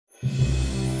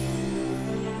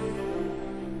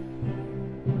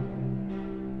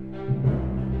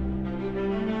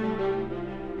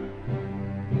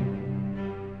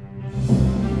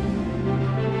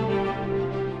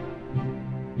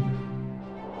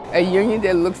A union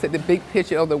that looks at the big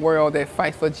picture of the world, that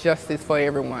fights for justice for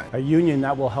everyone. A union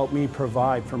that will help me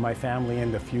provide for my family in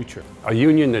the future. A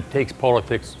union that takes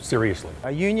politics seriously.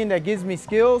 A union that gives me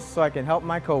skills so I can help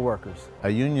my coworkers. A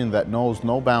union that knows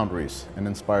no boundaries and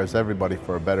inspires everybody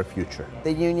for a better future.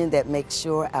 The union that makes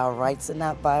sure our rights are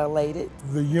not violated.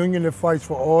 The union that fights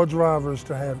for all drivers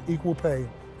to have equal pay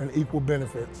and equal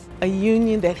benefits. A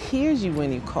union that hears you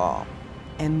when you call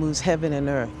and moves heaven and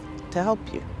earth to help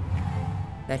you.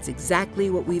 That's exactly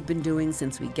what we've been doing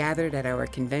since we gathered at our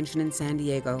convention in San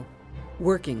Diego,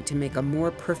 working to make a more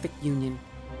perfect union.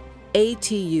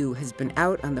 ATU has been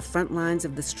out on the front lines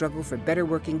of the struggle for better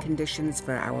working conditions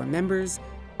for our members,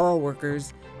 all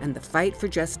workers, and the fight for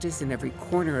justice in every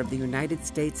corner of the United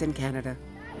States and Canada.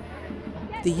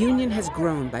 The union has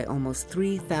grown by almost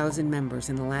 3,000 members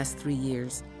in the last 3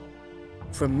 years.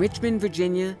 From Richmond,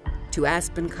 Virginia, to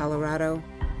Aspen, Colorado,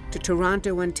 to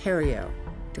Toronto, Ontario,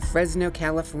 to Fresno,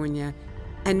 California,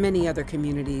 and many other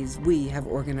communities, we have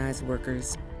organized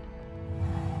workers.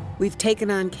 We've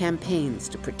taken on campaigns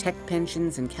to protect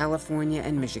pensions in California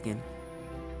and Michigan.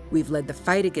 We've led the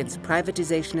fight against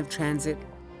privatization of transit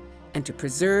and to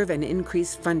preserve and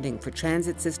increase funding for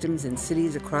transit systems in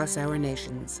cities across our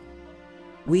nations.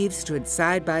 We've stood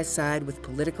side by side with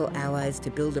political allies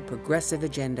to build a progressive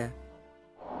agenda.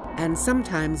 And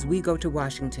sometimes we go to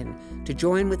Washington to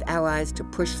join with allies to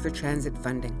push for transit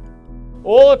funding.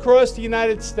 All across the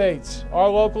United States, our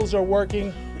locals are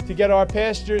working to get our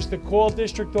passengers to call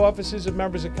district offices of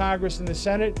members of Congress and the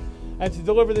Senate and to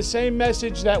deliver the same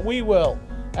message that we will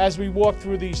as we walk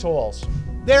through these halls.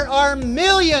 There are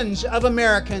millions of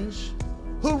Americans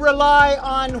who rely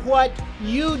on what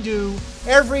you do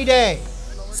every day.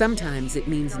 Sometimes it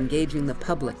means engaging the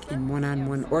public in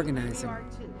one-on-one organizing.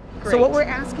 So what we're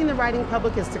asking the riding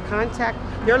public is to contact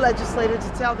their legislator to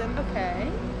tell them, okay,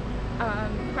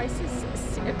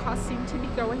 costs seem to be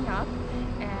going up,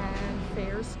 and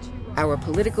fares too. Our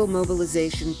political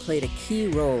mobilization played a key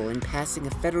role in passing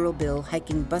a federal bill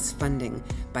hiking bus funding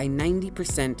by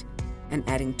 90% and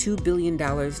adding $2 billion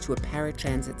to a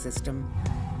paratransit system.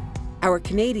 Our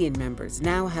Canadian members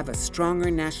now have a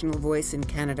stronger national voice in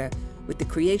Canada with the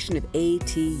creation of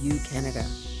ATU Canada.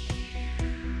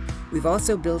 We've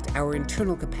also built our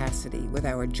internal capacity with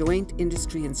our joint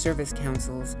industry and service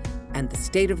councils and the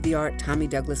state-of-the-art Tommy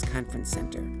Douglas Conference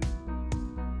Center.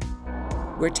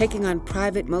 We're taking on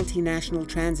private multinational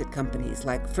transit companies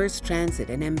like First Transit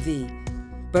and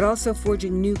MV, but also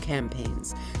forging new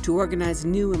campaigns to organize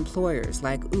new employers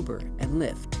like Uber and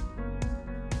Lyft.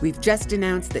 We've just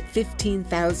announced that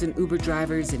 15,000 Uber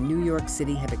drivers in New York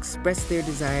City have expressed their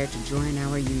desire to join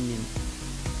our union.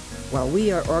 While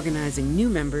we are organizing new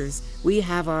members, we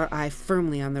have our eye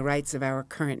firmly on the rights of our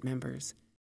current members.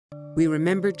 We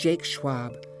remember Jake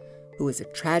Schwab, who is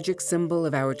a tragic symbol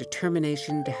of our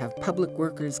determination to have public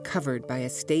workers covered by a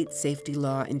state safety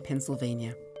law in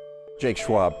Pennsylvania. Jake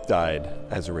Schwab died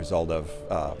as a result of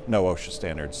no OSHA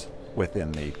standards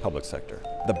within the public sector.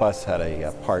 The bus had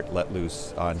a part let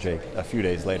loose on Jake. A few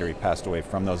days later, he passed away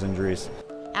from those injuries.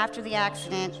 After the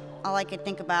accident, all I could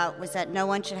think about was that no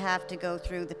one should have to go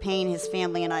through the pain his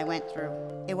family and I went through.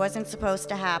 It wasn't supposed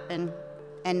to happen,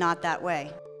 and not that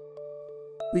way.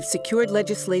 We've secured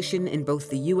legislation in both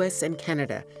the U.S. and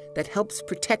Canada that helps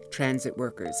protect transit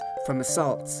workers from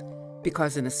assaults,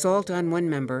 because an assault on one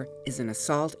member is an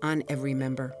assault on every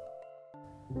member.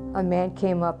 A man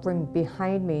came up from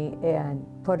behind me and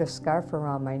put a scarf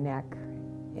around my neck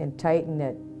and tightened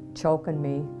it, choking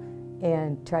me,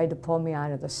 and tried to pull me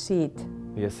out of the seat.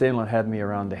 The assailant had me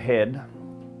around the head,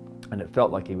 and it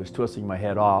felt like he was twisting my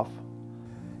head off.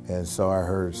 And so I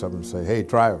heard someone say, "Hey,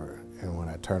 driver," and when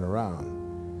I turned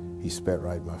around, he spat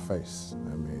right in my face.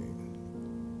 I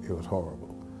mean, it was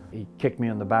horrible. He kicked me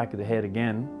on the back of the head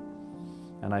again,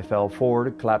 and I fell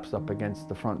forward, collapsed up against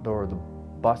the front door of the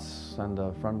bus and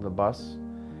the front of the bus.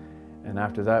 And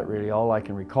after that, really all I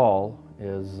can recall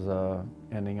is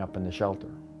ending up in the shelter.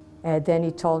 And then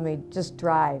he told me, just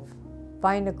drive.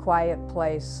 Find a quiet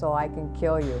place so I can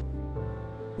kill you.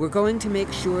 We're going to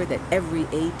make sure that every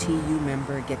ATU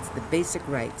member gets the basic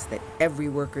rights that every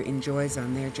worker enjoys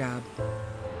on their job.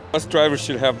 Bus drivers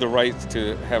should have the right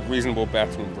to have reasonable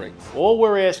bathroom breaks. All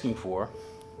we're asking for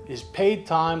is paid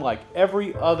time like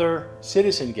every other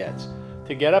citizen gets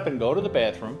to get up and go to the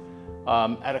bathroom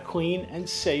at a clean and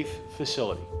safe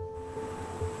facility.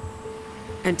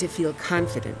 And to feel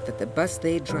confident that the bus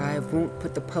they drive won't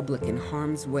put the public in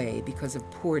harm's way because of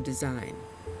poor design.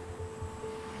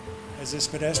 As this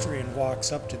pedestrian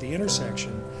walks up to the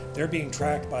intersection, they're being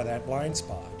tracked by that blind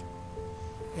spot.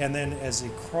 And then as they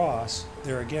cross,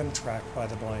 they're again tracked by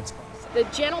the blind spot. The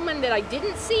gentleman that I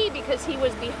didn't see because he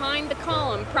was behind the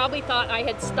column probably thought I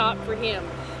had stopped for him.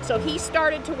 So he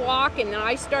started to walk and then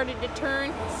I started to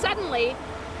turn. Suddenly,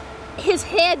 his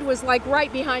head was like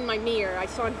right behind my mirror. I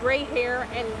saw gray hair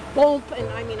and bump, and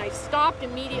I mean, I stopped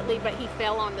immediately, but he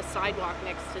fell on the sidewalk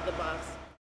next to the bus.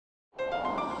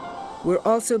 We're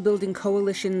also building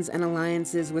coalitions and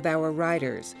alliances with our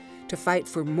riders to fight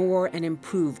for more and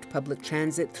improved public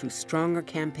transit through stronger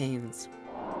campaigns.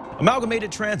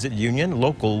 Amalgamated Transit Union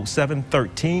Local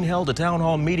 713 held a town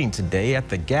hall meeting today at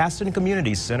the Gaston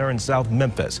Community Center in South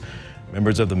Memphis.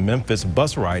 Members of the Memphis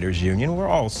Bus Riders Union were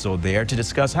also there to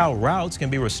discuss how routes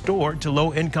can be restored to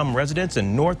low-income residents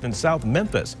in North and South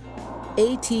Memphis.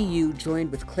 ATU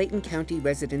joined with Clayton County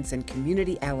residents and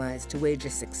community allies to wage a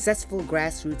successful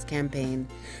grassroots campaign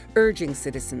urging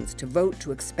citizens to vote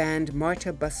to expand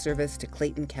MARTA bus service to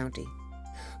Clayton County.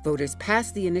 Voters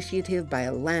passed the initiative by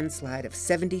a landslide of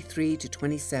 73 to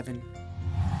 27.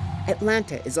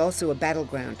 Atlanta is also a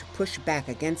battleground to push back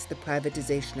against the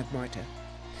privatization of MARTA.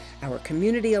 Our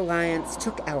community alliance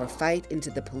took our fight into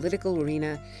the political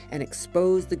arena and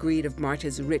exposed the greed of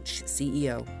MARTA's rich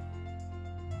CEO.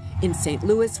 In St.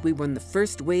 Louis, we won the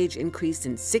first wage increase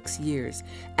in 6 years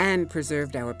and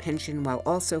preserved our pension while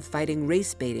also fighting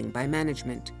race baiting by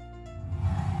management.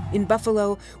 In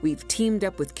Buffalo, we've teamed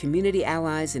up with community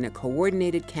allies in a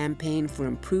coordinated campaign for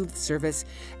improved service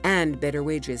and better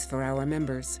wages for our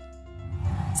members.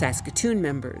 Saskatoon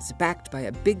members, backed by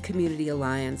a big community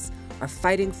alliance, are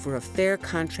fighting for a fair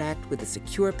contract with a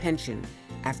secure pension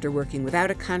after working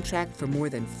without a contract for more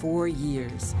than 4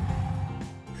 years.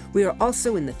 We are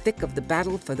also in the thick of the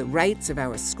battle for the rights of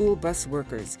our school bus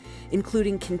workers,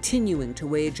 including continuing to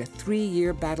wage a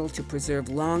 3-year battle to preserve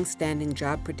long-standing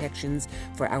job protections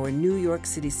for our New York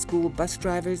City school bus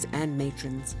drivers and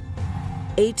matrons.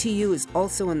 ATU is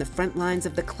also on the front lines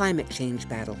of the climate change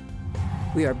battle.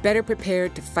 We are better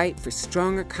prepared to fight for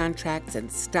stronger contracts and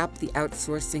stop the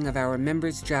outsourcing of our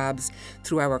members' jobs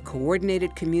through our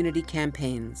coordinated community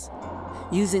campaigns.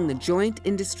 Using the Joint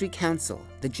Industry Council,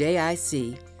 the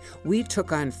JIC, we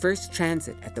took on First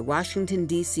Transit at the Washington,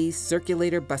 D.C.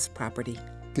 Circulator bus property.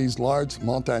 These large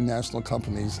multinational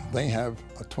companies, they have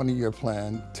a 20-year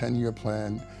plan, 10-year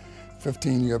plan,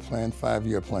 15-year plan,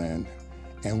 5-year plan,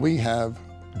 and we have,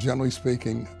 generally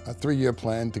speaking, a 3-year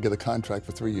plan to get a contract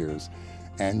for 3 years,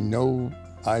 and no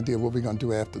idea what we're going to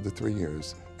do after the 3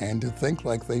 years. And to think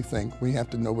like they think, we have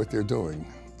to know what they're doing,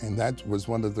 and that was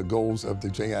one of the goals of the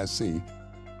JIC.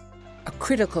 A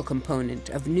critical component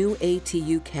of new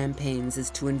ATU campaigns is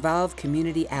to involve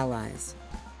community allies.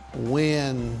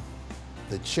 When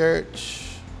the church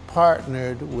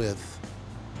partnered with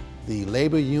the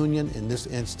labor union, in this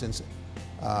instance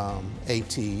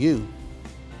ATU,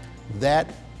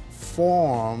 that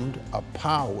formed a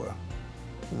power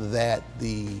that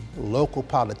the local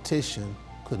politician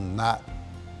could not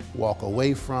walk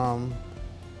away from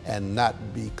and not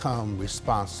become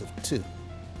responsive to.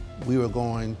 We were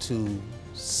going to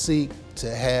seek to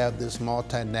have this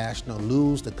multinational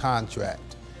lose the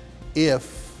contract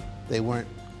if they weren't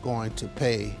going to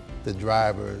pay the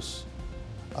drivers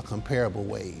a comparable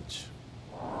wage.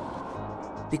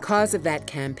 Because of that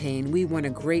campaign, we won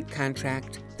a great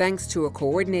contract thanks to a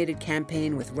coordinated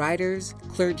campaign with riders,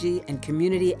 clergy, and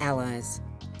community allies.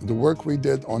 The work we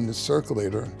did on the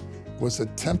circulator was a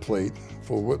template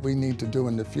for what we need to do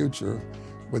in the future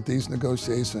with these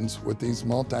negotiations with these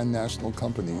multinational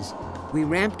companies. We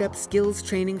ramped up skills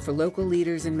training for local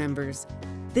leaders and members.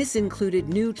 This included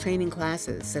new training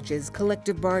classes such as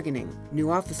collective bargaining,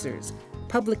 new officers,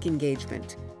 public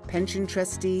engagement, pension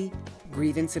trustee,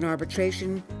 grievance and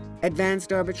arbitration,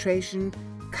 advanced arbitration,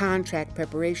 contract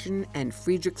preparation, and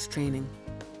Friedrichs training.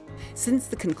 Since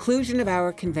the conclusion of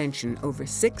our convention, over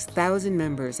 6,000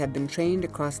 members have been trained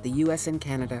across the U.S. and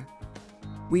Canada.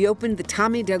 We opened the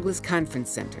Tommy Douglas Conference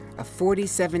Center, a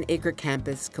 47-acre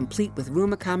campus complete with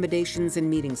room accommodations and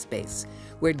meeting space,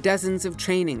 where dozens of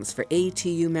trainings for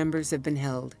ATU members have been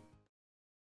held.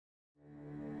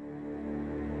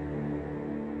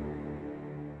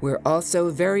 We're also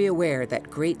very aware that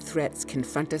great threats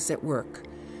confront us at work,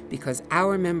 because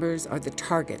our members are the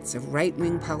targets of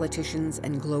right-wing politicians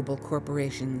and global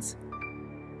corporations.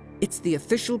 It's the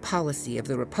official policy of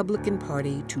the Republican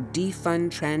Party to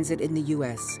defund transit in the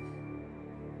U.S.,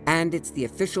 and it's the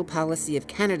official policy of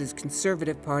Canada's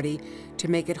Conservative Party to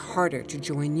make it harder to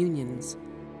join unions.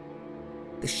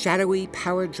 The shadowy,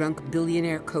 power-drunk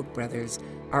billionaire Koch brothers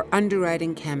are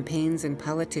underwriting campaigns and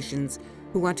politicians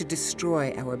who want to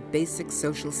destroy our basic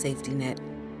social safety net.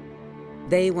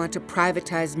 They want to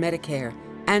privatize Medicare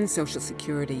and Social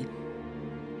Security.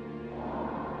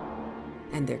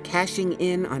 and they're cashing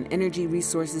in on energy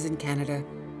resources in Canada.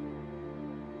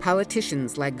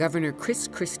 Politicians like Governor Chris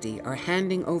Christie are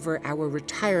handing over our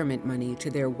retirement money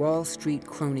to their Wall Street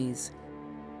cronies.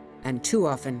 And too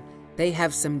often, they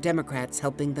have some Democrats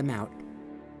helping them out.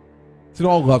 It's an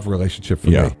all-love relationship for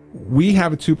me. We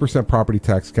have a 2% property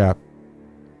tax cap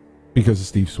because of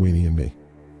Steve Sweeney and me.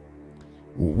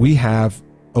 We have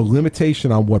a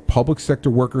limitation on what public sector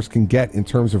workers can get in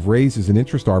terms of raises and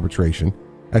interest arbitration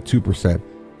at 2%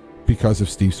 because of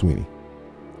Steve Sweeney.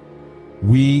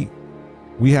 We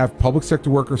have public sector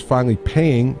workers finally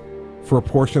paying for a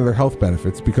portion of their health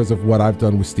benefits because of what I've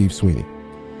done with Steve Sweeney.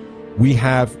 We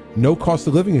have no cost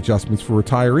of living adjustments for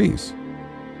retirees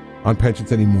on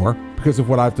pensions anymore because of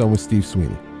what I've done with Steve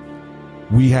Sweeney.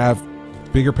 We have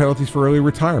bigger penalties for early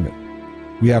retirement.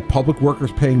 We have public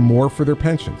workers paying more for their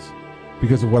pensions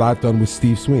because of what I've done with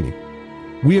Steve Sweeney.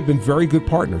 We have been very good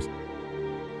partners.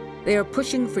 They are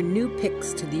pushing for new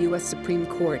picks to the U.S. Supreme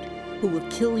Court who will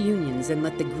kill unions and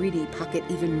let the greedy pocket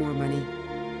even more money.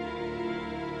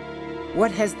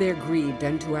 What has their greed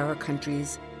done to our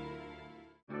countries?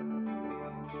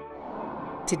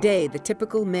 Today, the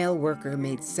typical male worker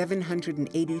made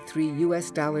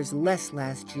 $783 less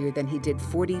last year than he did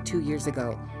 42 years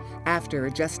ago, after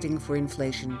adjusting for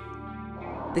inflation.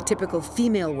 The typical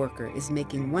female worker is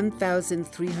making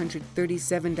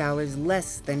 $1,337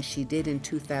 less than she did in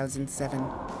 2007.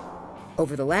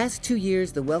 Over the last 2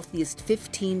 years, the wealthiest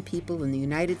 15 people in the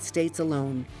United States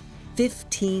alone,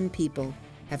 15 people,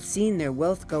 have seen their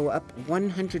wealth go up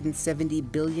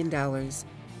 $170 billion.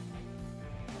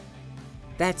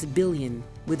 That's billion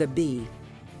with a B,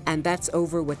 and that's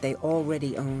over what they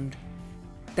already owned.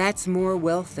 That's more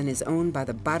wealth than is owned by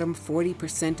the bottom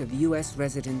 40% of U.S.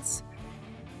 residents.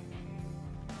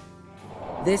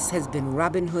 This has been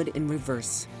Robin Hood in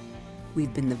reverse.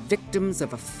 We've been the victims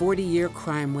of a 40-year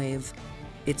crime wave.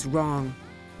 It's wrong,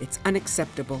 it's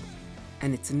unacceptable,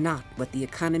 and it's not what the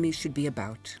economy should be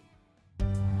about.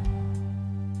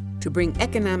 To bring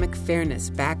economic fairness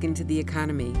back into the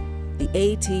economy, the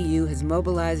ATU has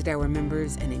mobilized our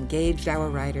members and engaged our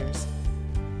riders.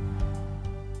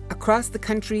 Across the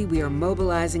country, we are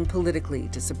mobilizing politically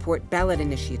to support ballot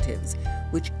initiatives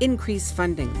which increase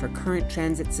funding for current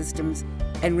transit systems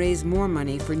and raise more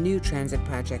money for new transit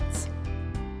projects.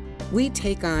 We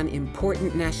take on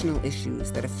important national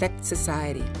issues that affect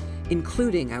society,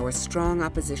 including our strong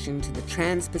opposition to the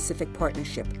Trans-Pacific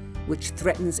Partnership, which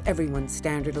threatens everyone's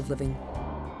standard of living.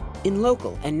 In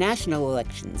local and national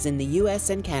elections in the U.S.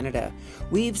 and Canada,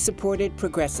 we've supported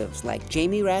progressives like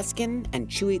Jamie Raskin and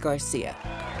Chuy Garcia.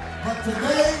 But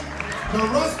today, the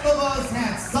rest of us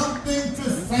had something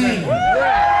to say.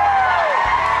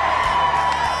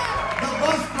 The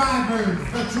bus drivers,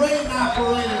 the train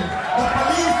operators, the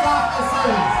police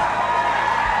officers,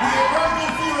 the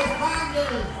emergency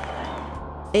responders.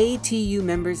 ATU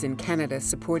members in Canada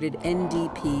supported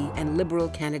NDP and Liberal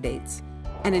candidates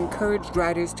and encouraged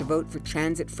riders to vote for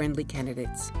transit-friendly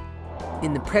candidates.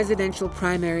 In the presidential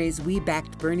primaries, we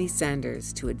backed Bernie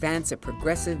Sanders to advance a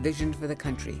progressive vision for the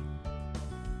country.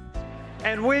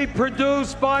 And we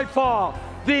produced by far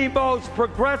the most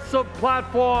progressive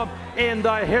platform in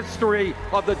the history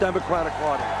of the Democratic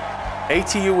Party.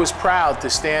 ATU was proud to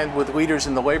stand with leaders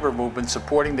in the labor movement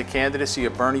supporting the candidacy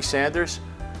of Bernie Sanders,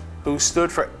 who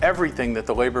stood for everything that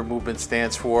the labor movement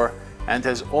stands for and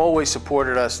has always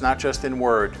supported us not just in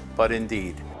word, but in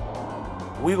deed.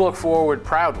 We look forward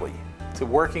proudly to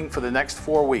working for the next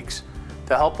 4 weeks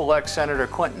to help elect Senator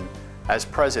Clinton as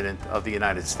President of the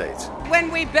United States.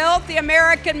 When we built the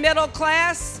American middle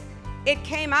class, it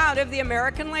came out of the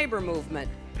American labor movement.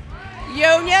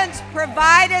 Unions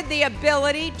provided the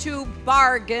ability to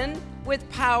bargain with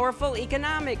powerful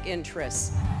economic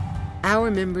interests. Our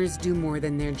members do more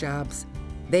than their jobs.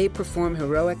 They perform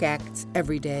heroic acts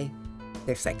every day.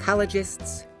 They're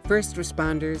psychologists, first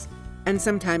responders, and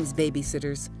sometimes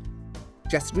babysitters.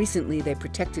 Just recently, they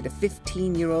protected a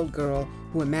 15-year-old girl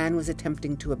who a man was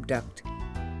attempting to abduct.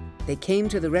 They came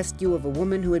to the rescue of a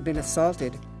woman who had been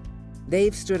assaulted.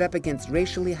 They've stood up against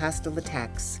racially hostile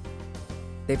attacks.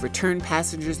 They've returned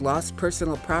passengers' lost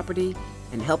personal property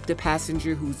and helped a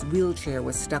passenger whose wheelchair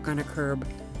was stuck on a curb.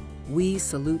 We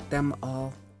salute them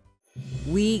all.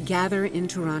 We gather in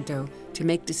Toronto to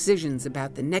make decisions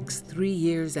about the next 3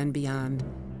 years and beyond.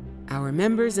 Our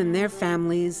members and their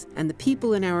families and the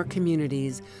people in our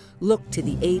communities look to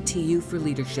the ATU for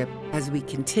leadership as we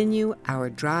continue our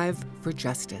drive for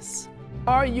justice.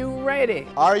 Are you ready?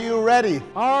 Are you ready?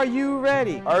 Are you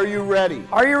ready? Are you ready?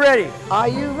 Are you ready? Are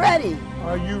you ready?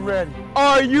 Are you ready?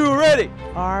 Are you ready?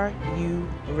 Are you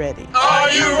ready? Are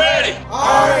you ready?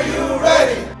 Are you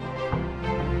ready?